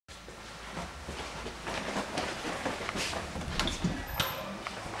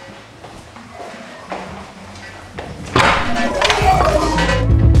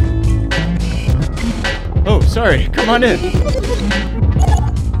sorry. Come on in.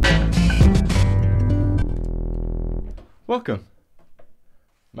 Welcome.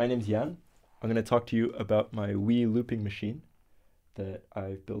 My name's Jan. I'm going to talk to you about my Wii looping machine that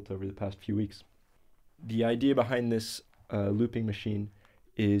I've built over the past few weeks. The idea behind this looping machine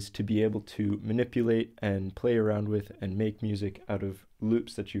is to be able to manipulate and play around with and make music out of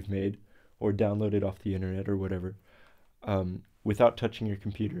loops that you've made or downloaded off the internet or whatever, without touching your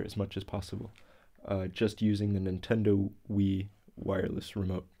computer as much as possible, just using the Nintendo Wii wireless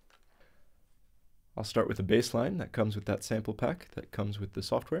remote. I'll start with a bass line that comes with that sample pack that comes with the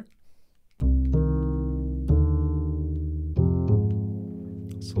software.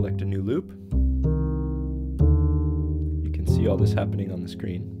 Select a new loop. You can see all this happening on the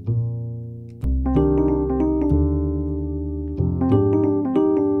screen.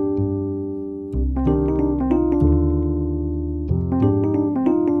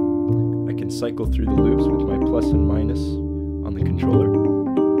 I can cycle through the loops with my plus and minus on the controller.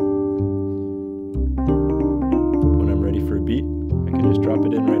 When I'm ready for a beat, I can just drop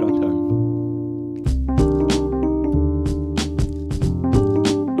it in right on time.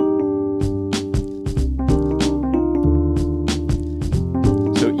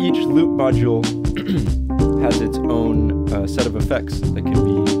 Each loop module has its own set of effects that can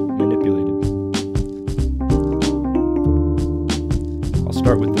be manipulated. I'll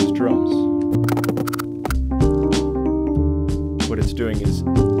start with those drums. What it's doing is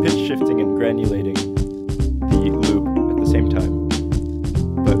pitch shifting and granulating the loop at the same time.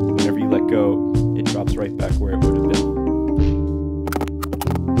 But whenever you let go, it drops right back where it would have been.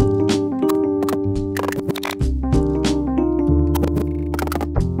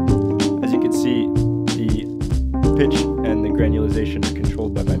 Pitch and the granulation are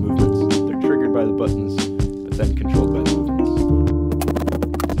controlled by my movements. They're triggered by the buttons, but then controlled by the movements.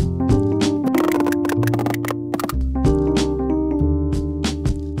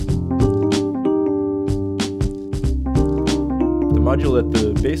 The module at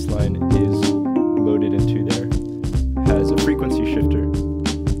the bass line is loaded into there has a frequency shifter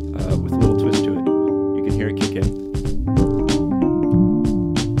with a little twist to it. You can hear it kick in.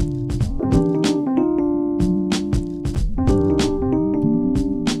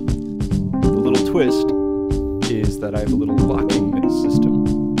 Twist is that I have a little locking system,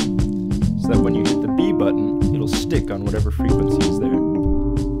 so that when you hit the B button, it'll stick on whatever frequency is there.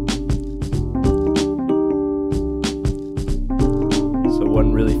 So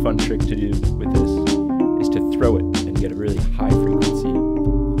one really fun trick to do with this is to throw it and get a really high frequency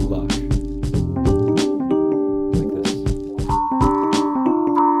lock, like this.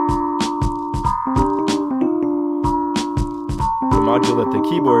 The module that the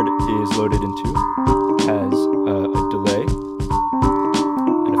keyboard is loaded into has a delay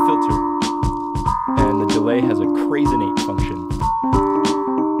and a filter, and the delay has a crazinate function,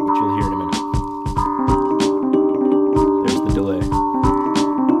 which you'll hear in a minute. There's the delay.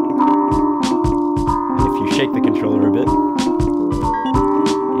 And if you shake the controller a bit, it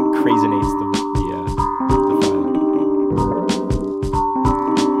crazinates the file.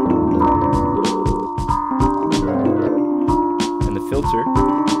 And the filter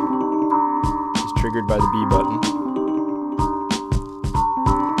triggered by the B button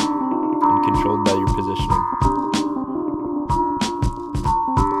and controlled by your positioning.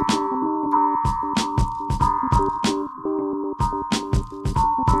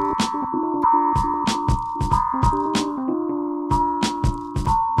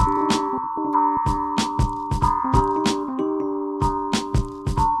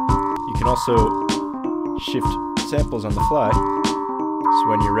 You can also shift samples on the fly, so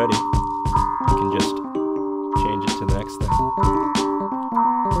when you're ready, you can just change it to the next thing.